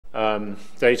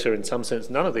data in some sense.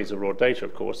 None of these are raw data,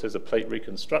 of course. There's a plate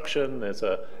reconstruction, there's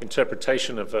an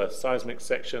interpretation of a seismic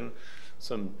section,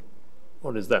 some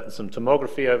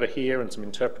tomography over here and some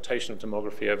interpretation of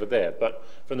tomography over there. But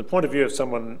from the point of view of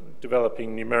someone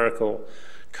developing numerical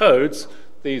codes,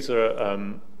 these are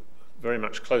very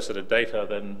much closer to data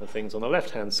than the things on the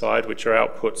left-hand side, which are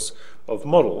outputs of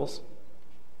models.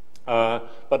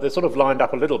 But they're sort of lined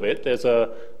up a little bit. There's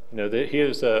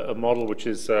here's a model which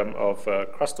is of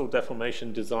crustal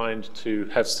deformation designed to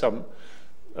have some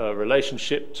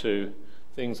relationship to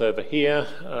things over here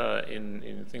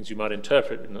in things you might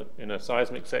interpret in a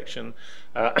seismic section.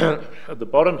 At the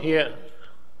bottom here,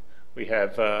 we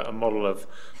have a model of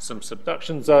some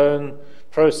subduction zone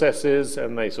processes,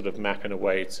 and they sort of map in a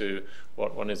way to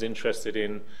what one is interested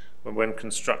in when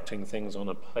constructing things on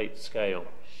a plate scale.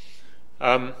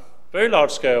 Very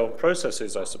large-scale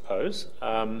processes, I suppose,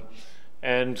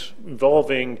 and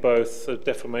involving both the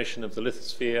deformation of the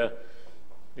lithosphere,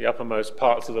 the uppermost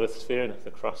parts of the lithosphere,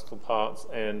 the crustal parts,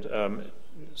 and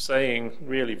saying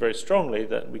really very strongly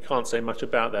that we can't say much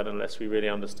about that unless we really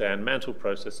understand mantle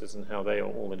processes and how they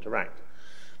all interact.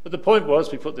 But the point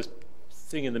was, we put this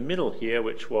thing in the middle here,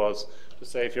 which was to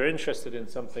say if you're interested in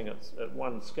something at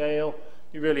one scale,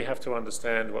 you really have to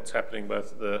understand what's happening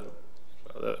both at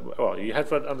you have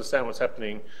to understand what's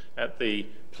happening at the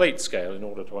plate scale in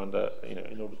order to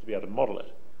be able to model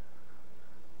it.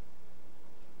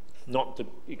 Not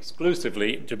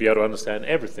exclusively to be able to understand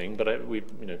everything, but we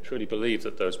truly believe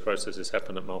that those processes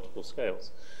happen at multiple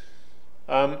scales.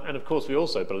 And of course, we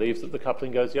also believe that the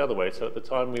coupling goes the other way. So at the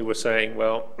time, we were saying,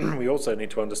 well, we also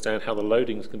need to understand how the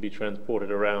loadings can be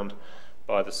transported around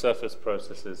by the surface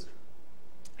processes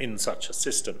in such a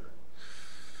system.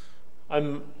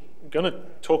 I'm going to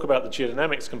talk about the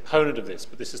geodynamics component of this,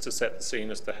 but this is to set the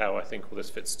scene as to how I think all this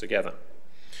fits together.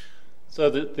 So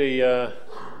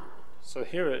so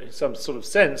here is some sort of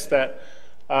sense that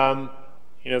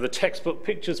the textbook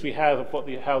pictures we have of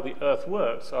how the Earth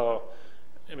works are,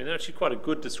 they're actually quite a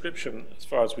good description as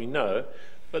far as we know,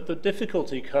 but the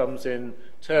difficulty comes in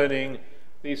turning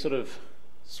these sort of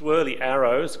swirly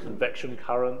arrows, convection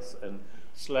currents, and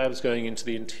slabs going into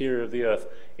the interior of the Earth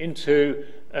into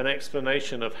an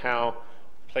explanation of how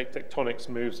plate tectonics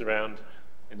moves around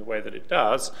in the way that it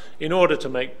does, in order to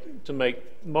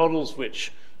make models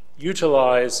which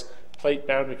utilize plate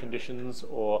boundary conditions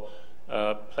or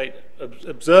plate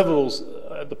observables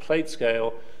at the plate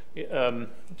scale, to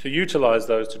utilize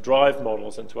those to drive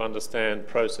models and to understand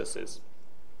processes.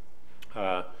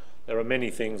 There are many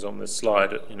things on this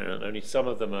slide, only some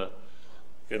of them I'm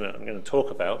going to talk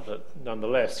about, but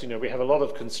nonetheless, we have a lot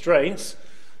of constraints,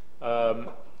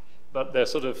 but they're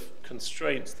sort of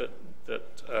constraints that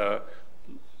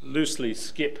loosely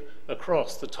skip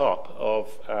across the top of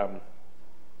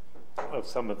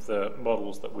some of the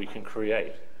models that we can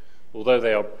create. Although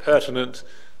they are pertinent,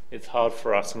 it's hard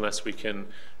for us unless we have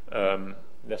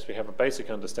a basic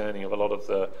understanding of a lot of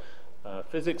the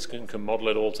physics and can model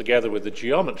it all together with the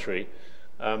geometry.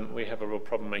 We have a real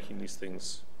problem making these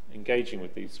things, engaging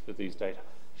with these data.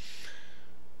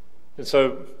 And so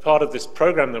part of this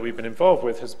program that we've been involved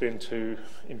with has been to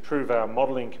improve our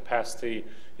modeling capacity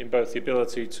in both the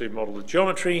ability to model the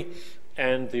geometry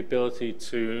and the ability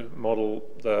to model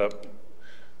the,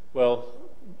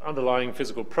 underlying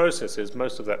physical processes.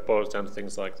 Most of that boils down to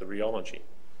things like the rheology.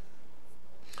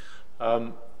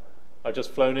 I've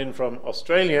just flown in from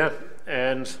Australia,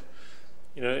 and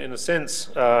in a sense,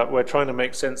 we're trying to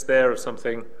make sense there of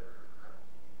something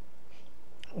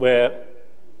where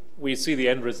we see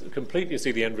completely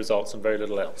see the end results and very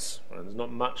little else. Right? There's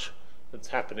not much that's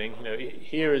happening.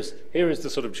 Here is the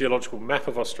sort of geological map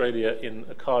of Australia in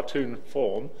a cartoon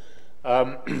form.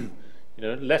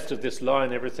 Left of this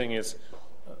line, everything is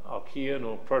Archean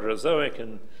or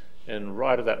Proterozoic, and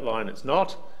right of that line, it's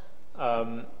not.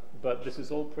 But this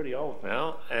is all pretty old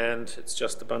now, and it's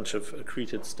just a bunch of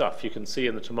accreted stuff. You can see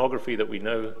in the tomography that we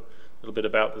know a little bit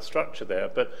about the structure there,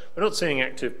 but we're not seeing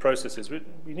active processes.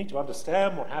 We need to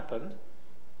understand what happened.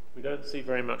 We don't see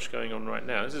very much going on right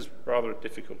now. This is rather a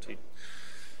difficulty.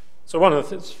 So one of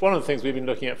the things we've been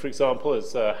looking at, for example,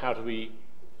 is how do we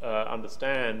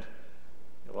understand,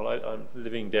 I'm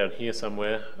living down here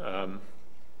somewhere,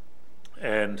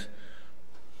 and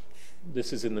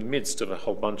this is in the midst of a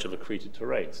whole bunch of accreted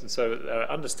terrains. And so our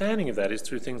understanding of that is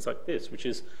through things like this, which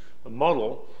is a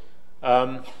model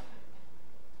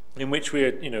in which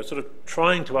we're sort of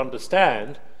trying to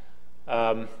understand,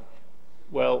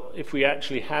 if we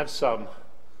actually have some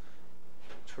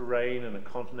terrain and a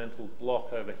continental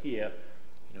block over here,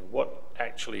 what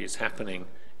actually is happening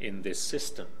in this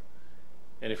system.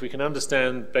 And if we can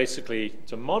understand, basically,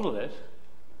 to model it,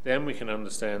 then we can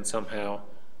understand somehow,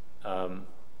 then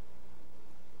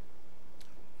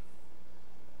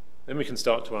we can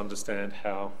start to understand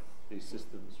how these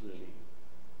systems really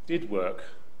did work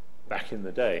back in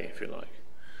the day, if you like.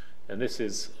 And this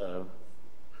is, I'm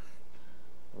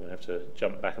going to have to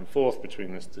jump back and forth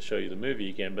between this to show you the movie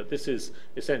again, but this is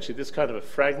essentially, this kind of a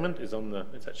fragment is on the,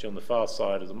 it's actually on the far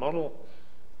side of the model,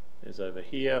 is over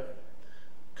here,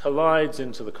 collides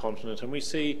into the continent, and we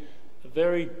see a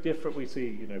very different, we see,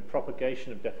 you know,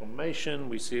 propagation of deformation,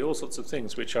 we see all sorts of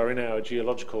things which are in our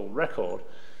geological record,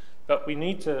 but we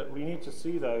need to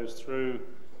see those through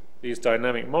these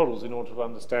dynamic models in order to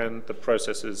understand the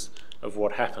processes of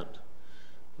what happened.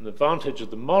 And the advantage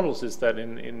of the models is that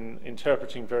in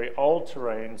interpreting very old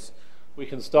terrains, we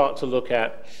can start to look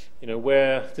at, you know,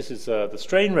 where this is the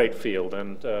strain rate field,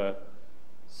 and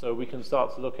so we can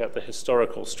start to look at the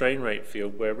historical strain rate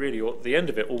field where really at the end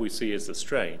of it all we see is the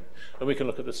strain. And we can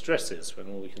look at the stresses when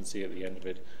all we can see at the end of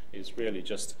it is really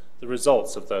just the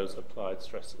results of those applied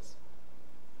stresses.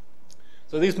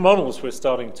 So these models we're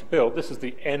starting to build, this is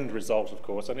the end result, of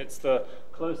course, and it's the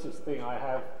closest thing I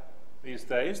have these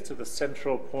days to the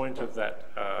central point of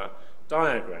that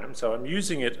diagram. So I'm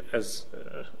using it as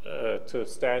to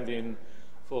stand in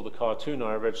for the cartoon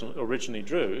I originally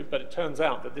drew, but it turns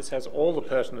out that this has all the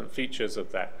pertinent features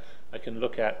of that. I can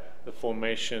look at the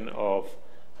formation of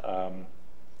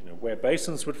you know, where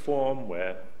basins would form,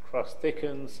 where crust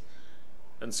thickens,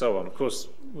 and so on. Of course,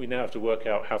 we now have to work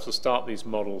out how to start these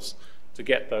models to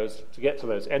get to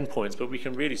those endpoints, but we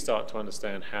can really start to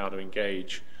understand how to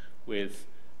engage with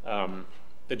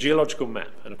the geological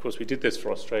map. And of course, we did this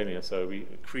for Australia, so we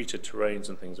created terrains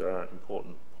and things are an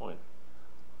important point.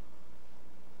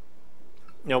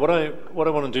 Now, what I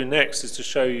want to do next is to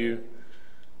show you.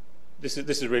 This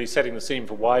is really setting the scene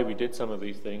for why we did some of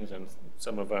these things and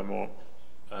some of our more,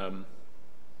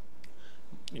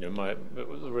 you know,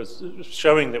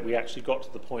 showing that we actually got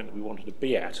to the point that we wanted to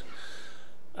be at.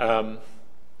 Well,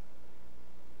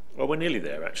 we're nearly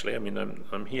there, actually. I mean,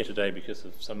 I'm here today because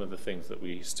of some of the things that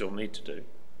we still need to do.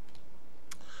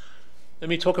 Let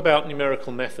me talk about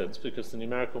numerical methods, because the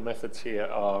numerical methods here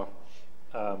are,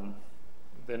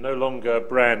 they're no longer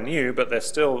brand new, but they're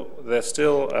still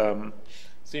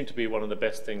seem to be one of the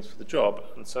best things for the job.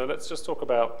 And so let's just talk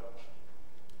about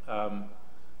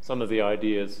some of the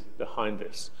ideas behind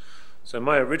this. So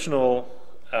my original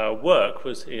work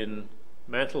was in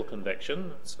mantle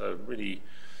convection, so really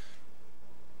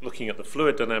looking at the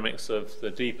fluid dynamics of the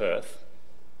deep earth.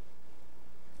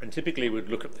 And typically we'd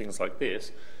look at things like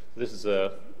this. This is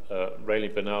a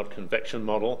Rayleigh-Benard convection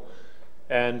model,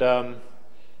 and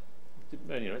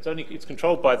you know, it's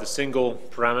controlled by the single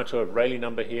parameter of Rayleigh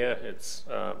number here. It's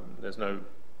there's no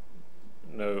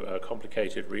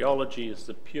complicated rheology. It's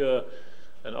the pure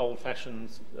and old-fashioned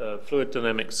fluid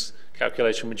dynamics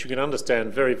calculation, which you can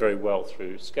understand very, very well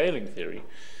through scaling theory.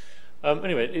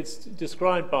 Anyway, it's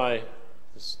described by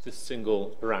this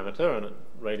single parameter, and at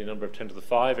Rayleigh number of 10 to the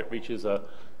 5, it reaches a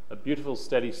beautiful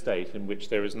steady state in which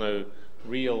there is no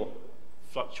real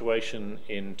fluctuation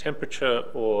in temperature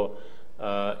or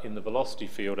in the velocity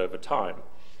field over time.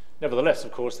 Nevertheless,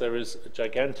 of course, there is a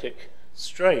gigantic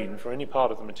strain for any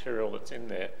part of the material that's in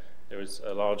there. There is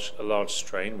a large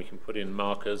strain. We can put in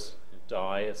markers,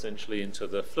 dye essentially into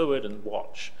the fluid and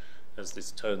watch as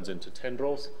this turns into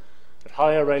tendrils. At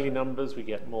higher Rayleigh numbers, we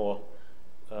get more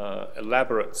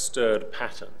elaborate stirred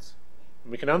patterns.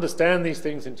 And we can understand these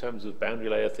things in terms of boundary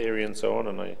layer theory and so on,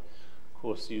 and I, of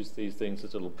course, use these things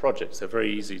as little projects. They're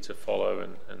very easy to follow,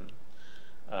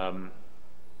 and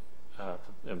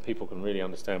people can really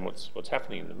understand what's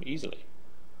happening in them easily.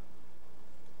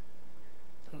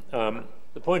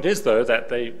 The point is, though, that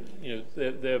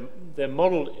they're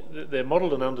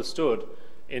modeled and understood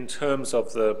in terms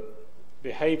of the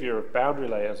behavior of boundary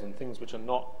layers and things which are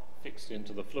not fixed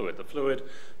into the fluid. The fluid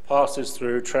passes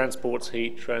through, transports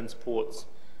heat, transports,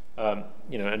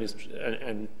 you know,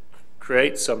 and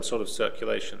creates some sort of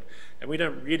circulation. And we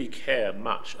don't really care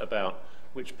much about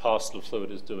which parcel of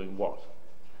fluid is doing what.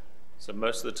 So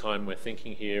most of the time we're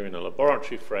thinking here in a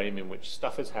laboratory frame in which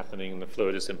stuff is happening and the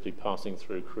fluid is simply passing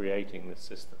through, creating this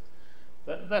system.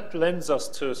 That lends us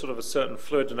to a sort of a certain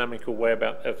fluid dynamical way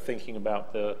of thinking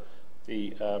about the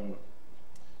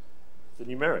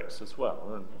numerics as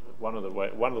well. And one of the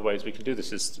ways we can do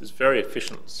this is very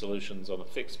efficient solutions on a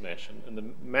fixed mesh. And the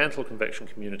mantle convection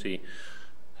community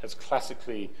has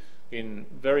classically been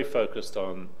very focused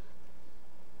on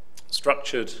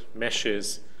structured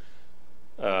meshes,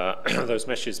 those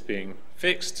meshes being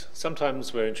fixed.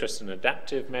 Sometimes we're interested in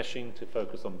adaptive meshing to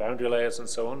focus on boundary layers and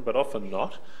so on, but often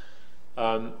not.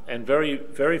 and very,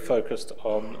 very focused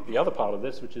on the other part of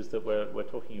this, which is that we're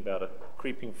talking about a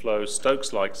creeping flow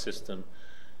Stokes-like system,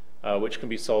 which can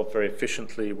be solved very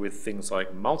efficiently with things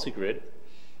like multigrid.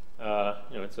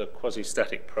 It's a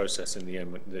quasi-static process in the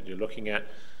end that you're looking at.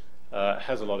 It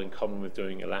has a lot in common with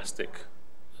doing elastic,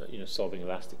 solving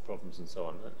elastic problems and so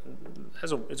on.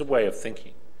 It's a way of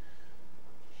thinking.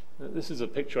 This is a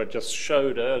picture I just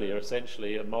showed earlier,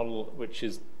 essentially a model which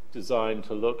is designed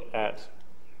to look at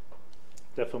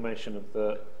deformation of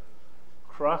the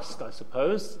crust, I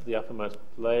suppose. The uppermost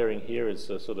layering here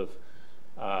is a sort of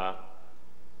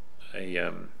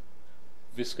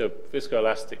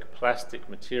viscoelastic plastic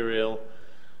material,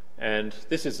 and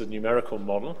this is a numerical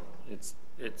model.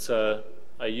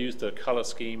 I used a color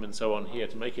scheme and so on here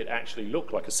to make it actually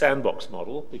look like a sandbox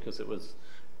model, because it was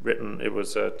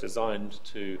designed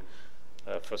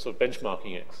for sort of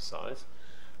benchmarking exercise.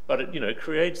 But it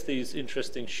creates these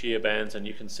interesting shear bands, and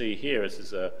you can see here this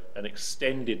is an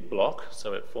extended block,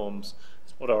 so it forms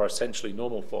what are essentially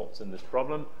normal faults in this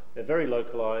problem. They're very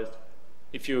localized.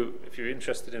 If you're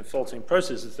interested in faulting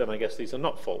processes, then I guess these are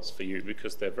not faults for you,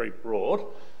 because they're very broad.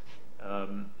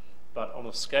 But on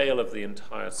a scale of the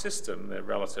entire system, they're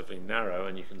relatively narrow,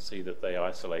 and you can see that they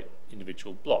isolate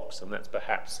individual blocks, and that's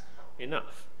perhaps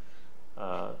enough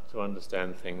to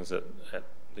understand things at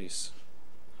least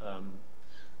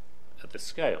at this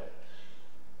scale.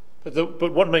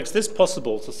 But what makes this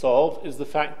possible to solve is the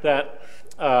fact that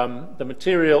the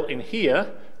material in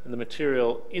here and the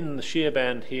material in the shear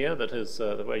band here that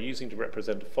we're using to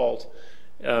represent a fault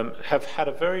have had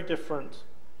a very different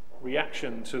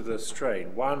reaction to the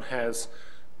strain. One has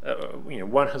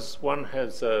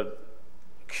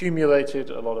accumulated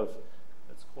a lot of,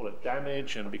 let's call it,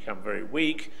 damage and become very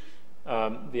weak.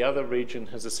 The other region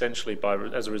has essentially,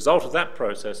 as a result of that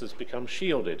process, has become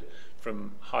shielded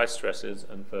from high stresses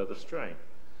and further strain.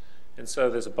 And so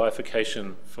there's a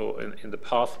bifurcation in the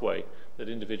pathway that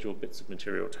individual bits of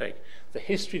material take. The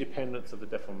history dependence of the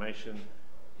deformation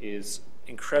is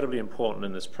incredibly important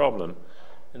in this problem,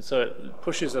 and so it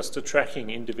pushes us to tracking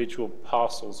individual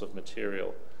parcels of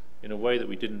material in a way that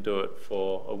we didn't do it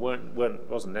for, or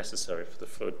wasn't necessary for the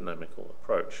fluid dynamical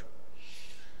approach.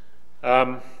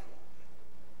 So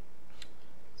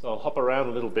I'll hop around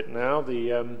a little bit now.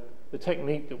 The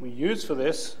technique that we use for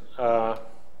this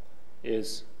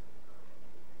is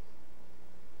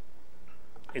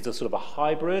a sort of a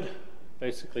hybrid,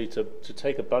 basically to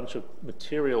take a bunch of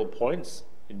material points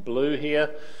in blue here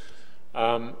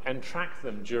and track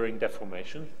them during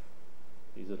deformation.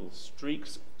 These little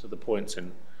streaks to the points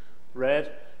in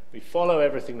red. We follow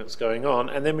everything that's going on,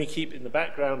 and then we keep in the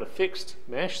background a fixed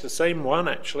mesh, the same one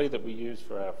actually that we use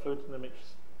for our fluid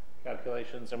dynamics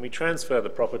calculations, and we transfer the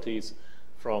properties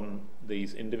from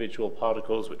these individual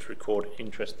particles, which record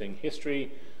interesting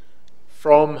history,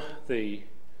 from the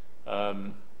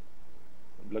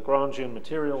Lagrangian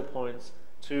material points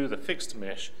to the fixed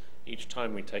mesh each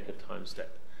time we take a time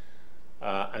step.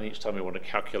 And each time we want to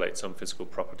calculate some physical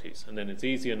properties. And then it's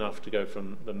easy enough to go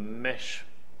from the mesh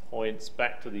points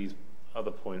back to these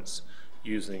other points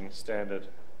using standard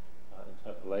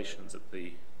interpolations at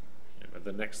the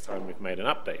next time we've made an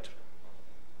update.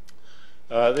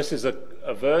 This is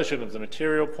a version of the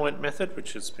material point method,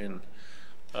 which has been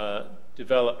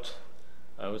developed,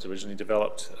 was originally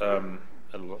developed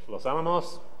at Los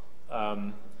Alamos,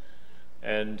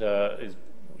 and is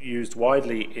used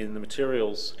widely in the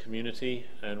materials community,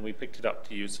 and we picked it up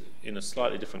to use in a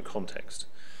slightly different context.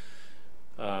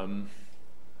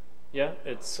 Yeah,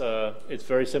 it's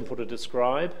very simple to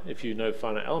describe. If you know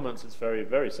finite elements, it's very,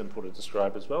 very simple to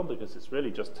describe as well, because it's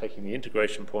really just taking the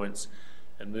integration points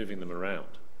and moving them around.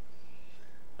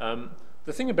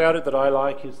 The thing about it that I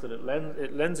like is that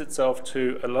it lends itself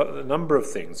to a number of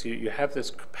things. You have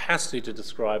this capacity to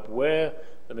describe where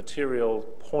the material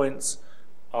points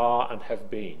are and have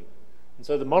been. And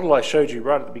so the model I showed you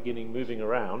right at the beginning moving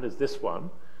around is this one.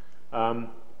 And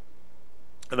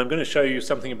I'm going to show you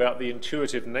something about the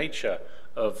intuitive nature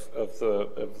of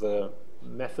the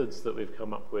methods that we've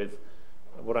come up with,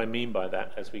 what I mean by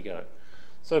that as we go.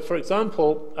 So for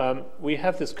example, we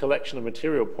have this collection of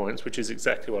material points, which is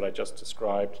exactly what I just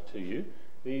described to you.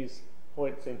 These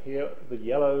points in here, the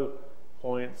yellow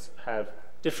points, have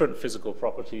different physical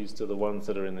properties to the ones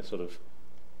that are in this sort of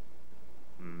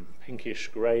pinkish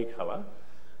grey color.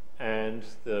 And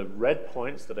the red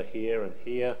points that are here and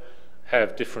here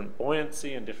have different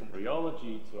buoyancy and different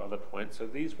rheology to other points. So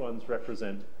these ones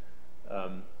represent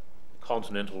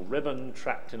continental ribbon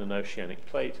trapped in an oceanic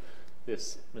plate.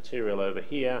 This material over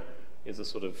here is a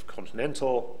sort of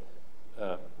continental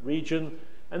region,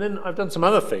 And then I've done some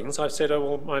other things. I've said,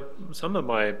 oh, well, some of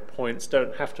my points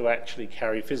don't have to actually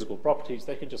carry physical properties.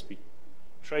 They can just be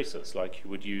tracers like you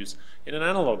would use in an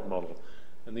analog model.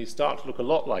 And these start to look a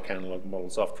lot like analog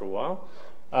models after a while.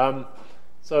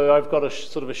 So I've got a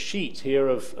sort of a sheet here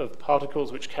of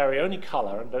particles which carry only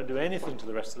color and don't do anything to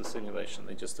the rest of the simulation.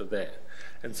 They just are there.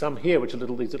 And some here, which are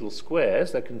these little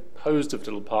squares, they're composed of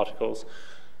little particles,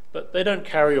 but they don't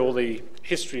carry all the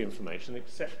history information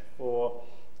except for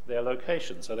their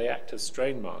location. So they act as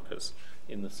strain markers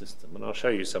in the system. And I'll show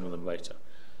you some of them later.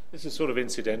 This is sort of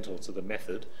incidental to the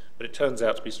method, but it turns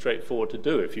out to be straightforward to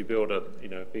do. If you build a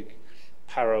big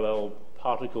parallel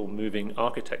particle moving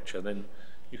architecture, then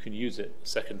you can use it a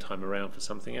second time around for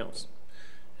something else.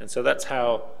 And so that's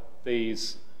how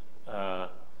these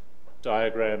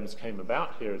diagrams came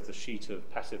about. Here is the sheet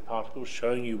of passive particles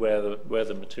showing you where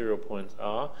the material points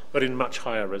are, but in much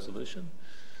higher resolution.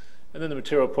 And then the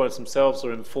material points themselves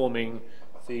are informing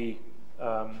the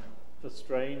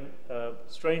strain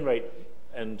rate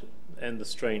and the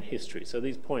strain history. So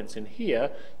these points in here,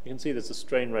 you can see there's a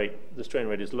strain rate. The strain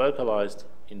rate is localized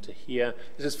into here.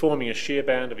 This is forming a shear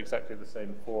band of exactly the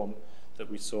same form that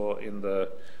we saw in the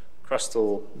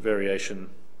crustal variation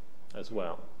as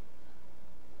well.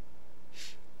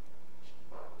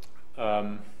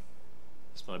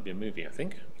 This might be a movie, I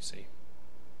think. Let me see.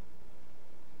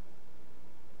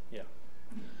 Yeah.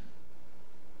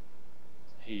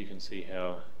 Here you can see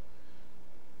how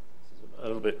a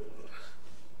little bit.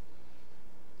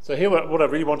 So here, what I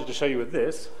really wanted to show you with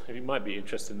this, if you might be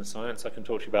interested in the science, I can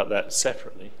talk to you about that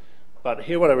separately. But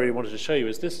here what I really wanted to show you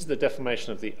is this is the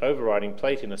deformation of the overriding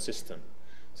plate in a system.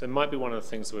 So it might be one of the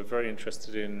things that we're very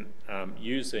interested in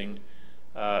using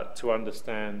to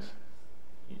understand,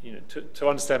 to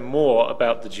understand more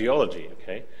about the geology.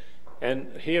 Okay,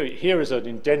 and here is an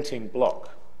indenting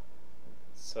block.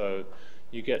 So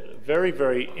you get a very,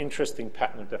 very interesting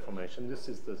pattern of deformation.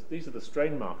 These are the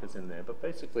strain markers in there, but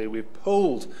basically we've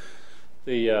pulled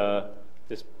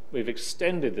we've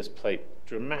extended this plate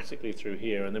dramatically through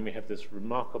here, and then we have this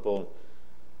remarkable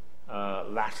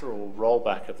lateral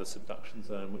rollback of the subduction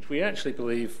zone, which we actually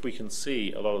believe we can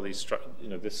see a lot of these,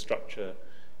 this structure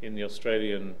in the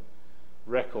Australian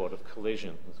record of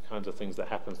collision, the kinds of things that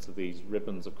happens to these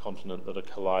ribbons of continent that are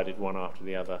collided one after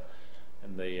the other,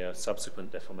 and the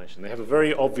subsequent deformation. They have a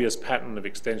very obvious pattern of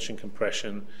extension,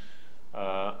 compression,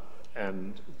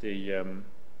 and the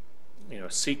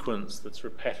sequence that's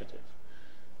repetitive.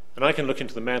 And I can look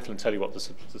into the mantle and tell you what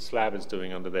the slab is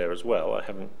doing under there as well. I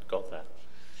haven't got that.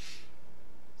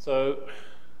 So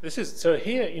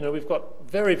here, we've got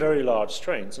very, very large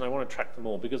strains, and I want to track them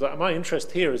all because my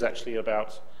interest here is actually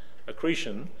about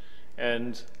accretion.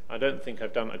 And I don't think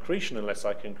I've done accretion unless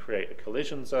I can create a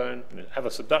collision zone, have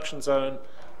a subduction zone,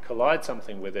 collide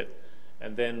something with it,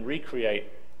 and then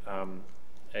recreate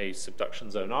a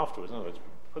subduction zone afterwards. In other words,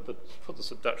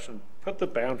 put the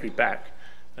boundary back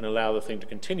and allow the thing to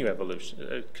continue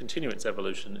its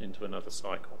evolution into another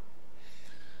cycle.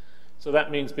 So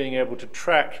that means being able to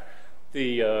track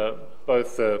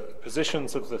both the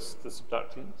positions of the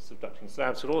subducting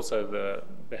slabs, but also the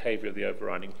behavior of the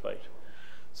overriding plate.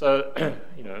 So,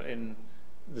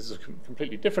 this is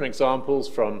completely different examples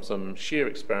from some shear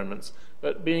experiments,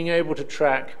 but being able to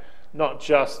track not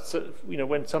just,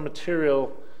 when some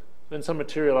material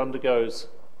undergoes,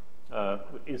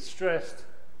 is stressed,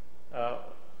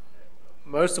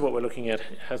 most of what we're looking at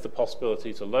has the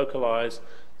possibility to localize,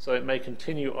 so it may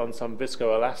continue on some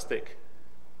viscoelastic,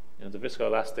 the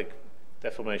viscoelastic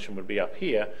deformation would be up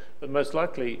here, but most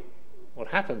likely what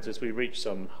happens is we reach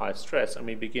some high stress and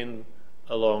we begin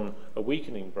along a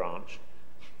weakening branch,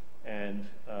 and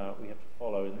we have to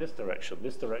follow in this direction.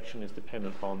 This direction is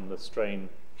dependent on the strain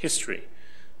history.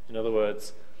 In other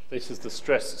words, this is the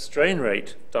stress-strain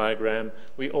rate diagram.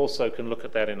 We also can look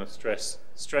at that in a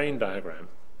stress-strain diagram.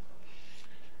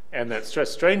 And that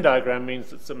stress-strain diagram means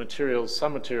that some materials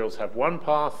have one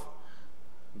path,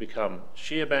 become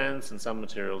shear bands, and some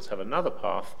materials have another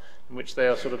path in which they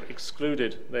are sort of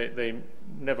excluded. They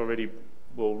never really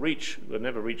will reach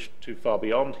too far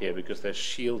beyond here because they're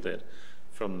shielded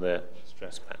from the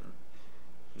stress pattern.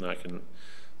 And I can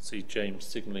see James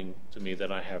signaling to me that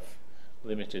I have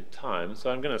limited time, so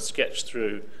I'm going to sketch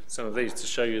through some of these to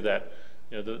show you that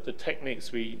the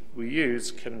techniques we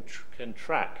use can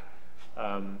track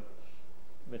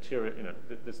material,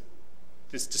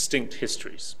 this distinct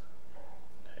histories.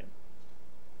 Okay. You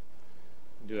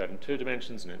can do that in 2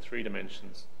 dimensions and in 3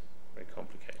 dimensions. Very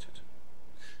complicated.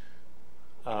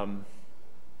 All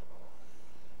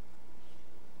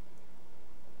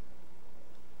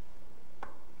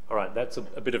right, that's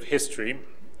a bit of history.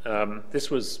 This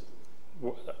was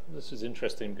this is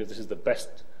interesting because this is the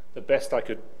best I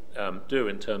could do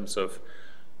in terms of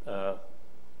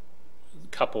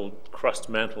coupled crust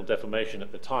mantle deformation.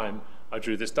 At the time I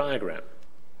drew this diagram,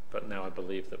 but now I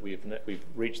believe that we've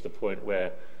reached the point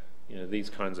where these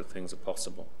kinds of things are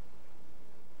possible.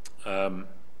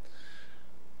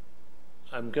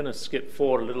 I'm going to skip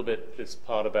forward a little bit this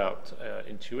part about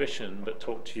intuition, but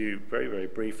talk to you very, very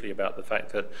briefly about the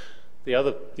fact that the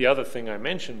other thing I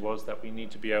mentioned was that we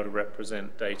need to be able to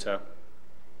represent data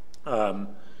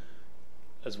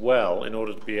as well in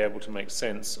order to be able to make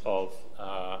sense of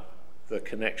the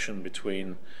connection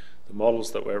between the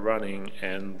models that we're running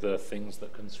and the things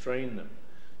that constrain them.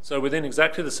 So within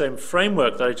exactly the same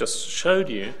framework that I just showed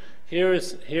you, here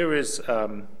is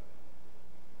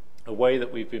a way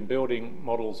that we've been building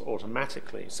models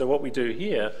automatically. So what we do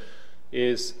here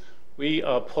is we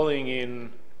are pulling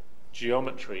in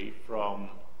geometry from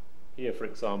here, for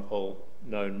example,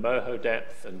 known MOHO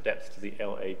depth and depth to the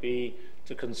LAB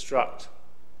to construct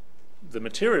the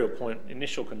material point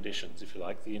initial conditions, if you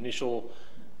like, the initial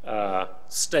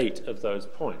state of those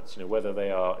points, whether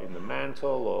they are in the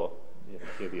mantle or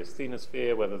here the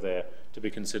asthenosphere, whether they're to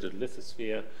be considered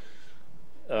lithosphere.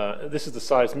 This is the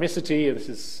seismicity, and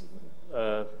this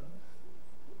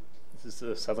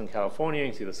is Southern California. You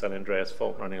can see the San Andreas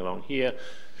fault running along here.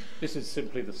 This is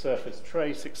simply the surface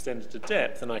trace extended to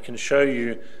depth, and I can show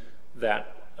you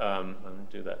that, I'll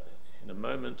do that in a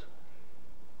moment.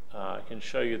 I can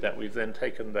show you that we've then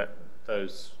taken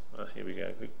here we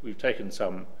go. We've taken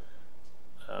some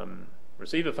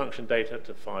receiver function data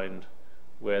to find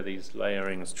where these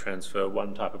layerings transfer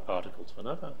one type of particle to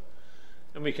another.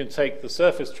 And we can take the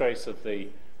surface trace of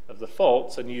the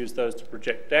faults and use those to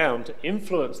project down to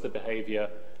influence the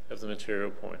behavior of the material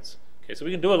points. Okay, so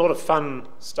we can do a lot of fun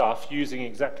stuff using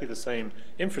exactly the same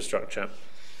infrastructure.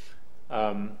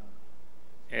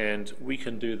 And we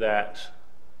can do that.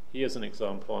 Here's an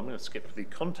example. I'm going to skip the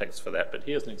context for that, but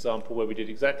here's an example where we did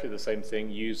exactly the same thing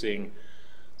using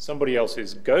somebody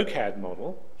else's GoCAD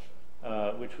model,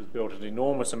 which was built an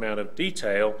enormous amount of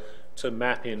detail to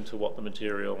map into what the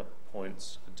material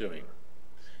points are doing.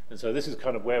 And so this is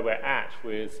kind of where we're at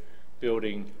with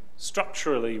building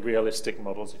structurally realistic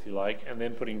models, if you like, and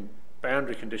then putting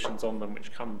boundary conditions on them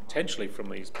which come potentially from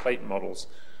these plate models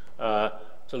to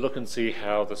look and see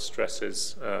how the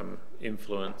stresses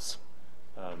influence.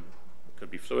 Could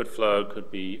be fluid flow,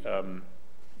 could be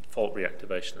fault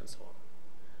reactivation and so on.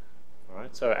 All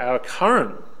right, so our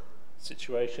current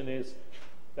situation is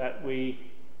that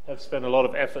we have spent a lot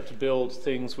of effort to build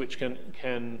things which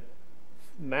can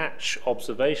match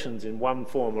observations in one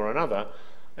form or another,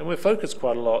 and we're focused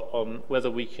quite a lot on whether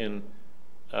we can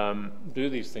do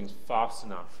these things fast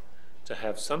enough to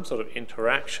have some sort of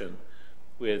interaction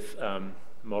with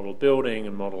model building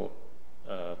and model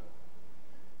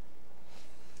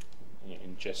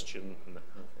ingestion.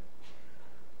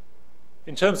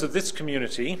 In terms of this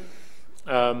community,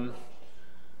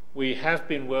 we have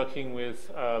been working with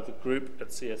the group at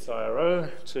CSIRO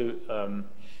to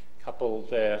couple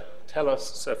their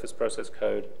TELUS surface process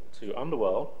code to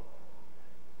Underworld.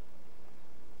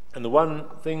 And the one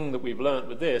thing that we've learned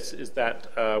with this is that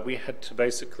we had to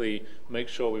basically make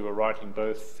sure we were writing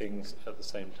both things at the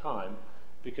same time,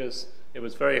 because it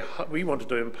was we wanted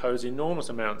to impose enormous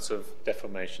amounts of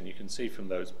deformation. You can see from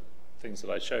those things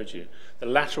that I showed you. The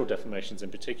lateral deformations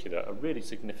in particular are really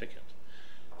significant.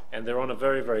 And they're on a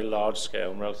very, very large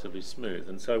scale and relatively smooth.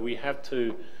 And so we have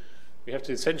to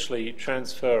essentially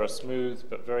transfer a smooth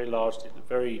but very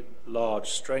large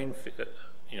strain,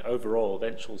 overall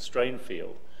eventual strain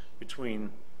field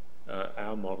between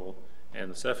our model and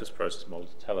the surface process model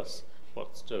to tell us what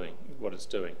it's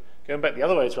doing. Going back the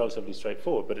other way is relatively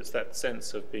straightforward, but it's that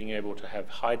sense of being able to have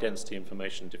high density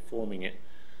information deforming it,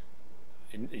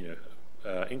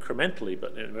 incrementally,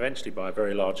 but eventually by a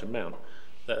very large amount,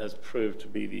 that has proved to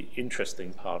be the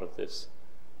interesting part of this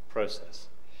process.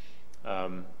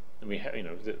 And we have,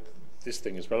 this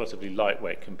thing is relatively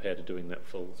lightweight compared to doing that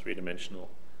full three-dimensional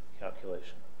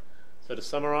calculation. So to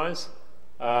summarize,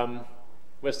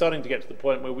 we're starting to get to the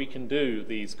point where we can do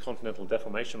these continental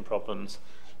deformation problems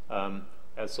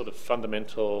as sort of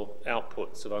fundamental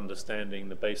outputs of understanding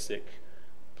the basic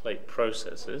plate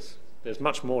processes. There's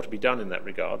much more to be done in that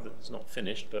regard. It's not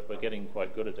finished, but we're getting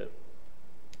quite good at it.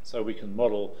 So we can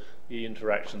model the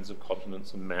interactions of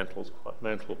continents and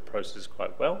mantle processes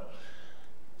quite well.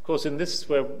 Of course, in this,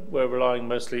 we're relying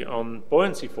mostly on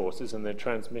buoyancy forces and their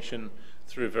transmission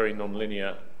through a very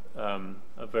nonlinear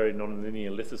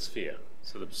lithosphere.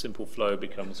 So the simple flow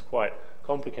becomes quite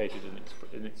complicated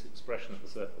in its expression at the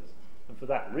surface. And for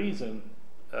that reason,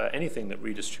 anything that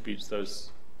redistributes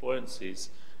those buoyancies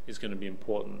is going to be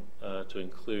important to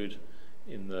include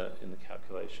in the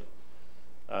calculation.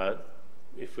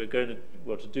 If we're going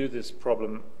to do this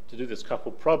problem, to do this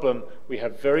coupled problem, we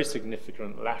have very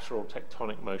significant lateral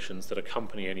tectonic motions that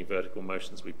accompany any vertical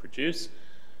motions we produce,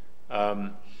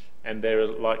 and there are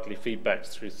likely feedbacks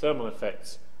through thermal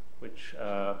effects, which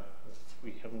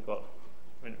we haven't got,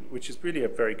 which is really a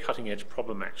very cutting-edge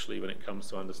problem actually when it comes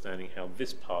to understanding how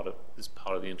this part of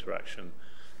the interaction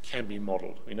can be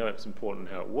modeled. We know it's important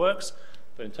how it works,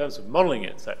 but in terms of modeling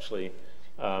it, it's actually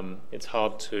it's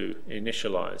hard to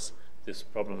initialize this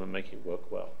problem and make it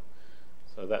work well.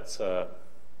 So that's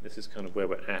this is kind of where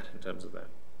we're at in terms of that.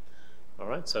 All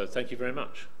right, so thank you very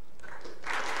much.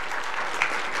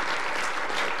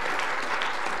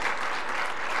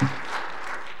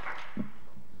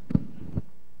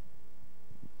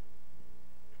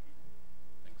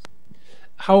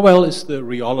 How well is the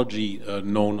rheology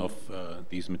known of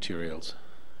these materials?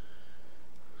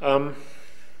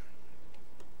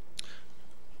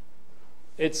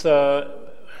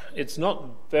 It's not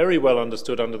very well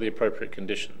understood under the appropriate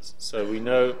conditions. So we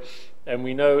know, and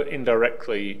we know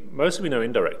indirectly, mostly we know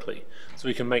indirectly. So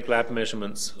we can make lab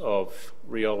measurements of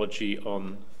rheology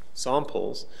on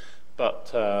samples,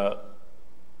 but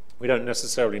we don't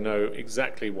necessarily know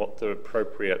exactly what the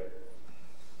appropriate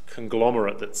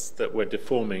conglomerate that we're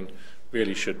deforming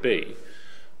really should be.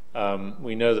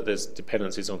 We know that there's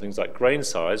dependencies on things like grain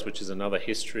size, which is another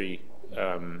history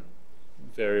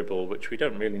variable which we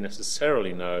don't really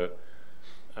necessarily know,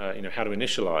 how to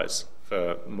initialize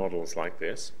for models like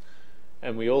this.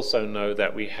 And we also know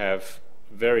that we have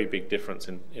very big difference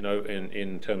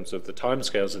in terms of the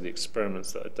timescales of the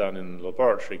experiments that are done in the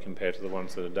laboratory compared to the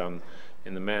ones that are done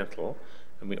in the mantle.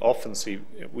 And we often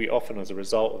as a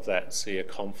result of that, see a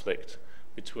conflict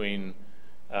between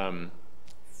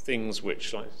things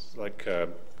which, like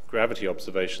gravity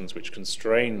observations, which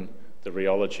constrain the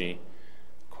rheology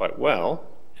quite well,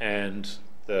 and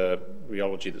the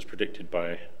rheology that's predicted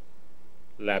by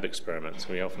lab experiments.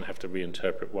 We often have to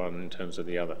reinterpret one in terms of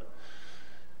the other.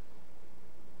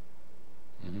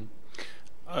 Mm-hmm.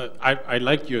 I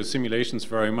liked your simulations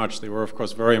very much. They were, of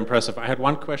course, very impressive. I had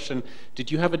one question.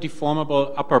 Did you have a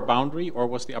deformable upper boundary, or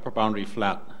was the upper boundary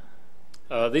flat?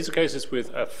 These are cases with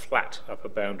a flat upper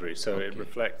boundary, so okay. It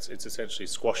reflects, it's essentially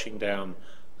squashing down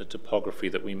the topography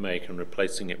that we make and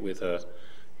replacing it with a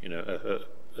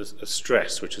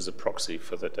stress, which is a proxy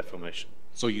for the deformation.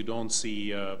 So you don't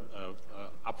see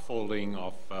upfolding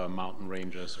of mountain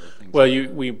ranges or things well, like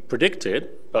that? we predict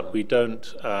it, but we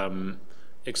don't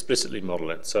explicitly model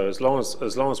it. So as long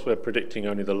as we're predicting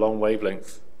only the long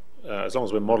wavelength, as long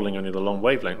as we're modeling only the long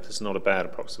wavelength, it's not a bad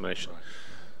approximation. Right.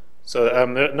 So there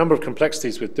are a number of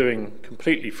complexities with doing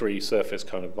completely free surface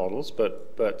kind of models,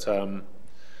 but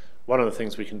one of the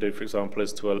things we can do, for example,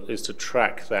 is to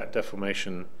track that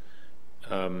deformation,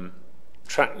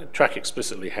 track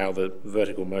explicitly how the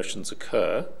vertical motions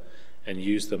occur, and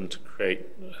use them to create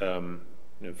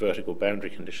vertical boundary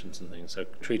conditions and things. So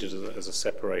treat it as a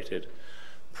separated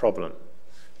problem.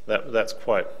 That's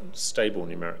quite stable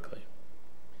numerically.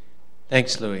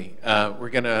 Thanks, Louis. We're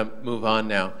going to move on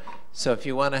now. So if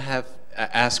you want to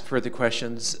ask further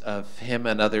questions of him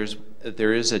and others,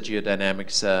 there is a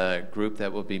geodynamics group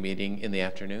that will be meeting in the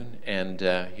afternoon, and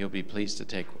he'll be pleased to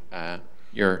take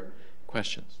your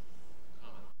questions.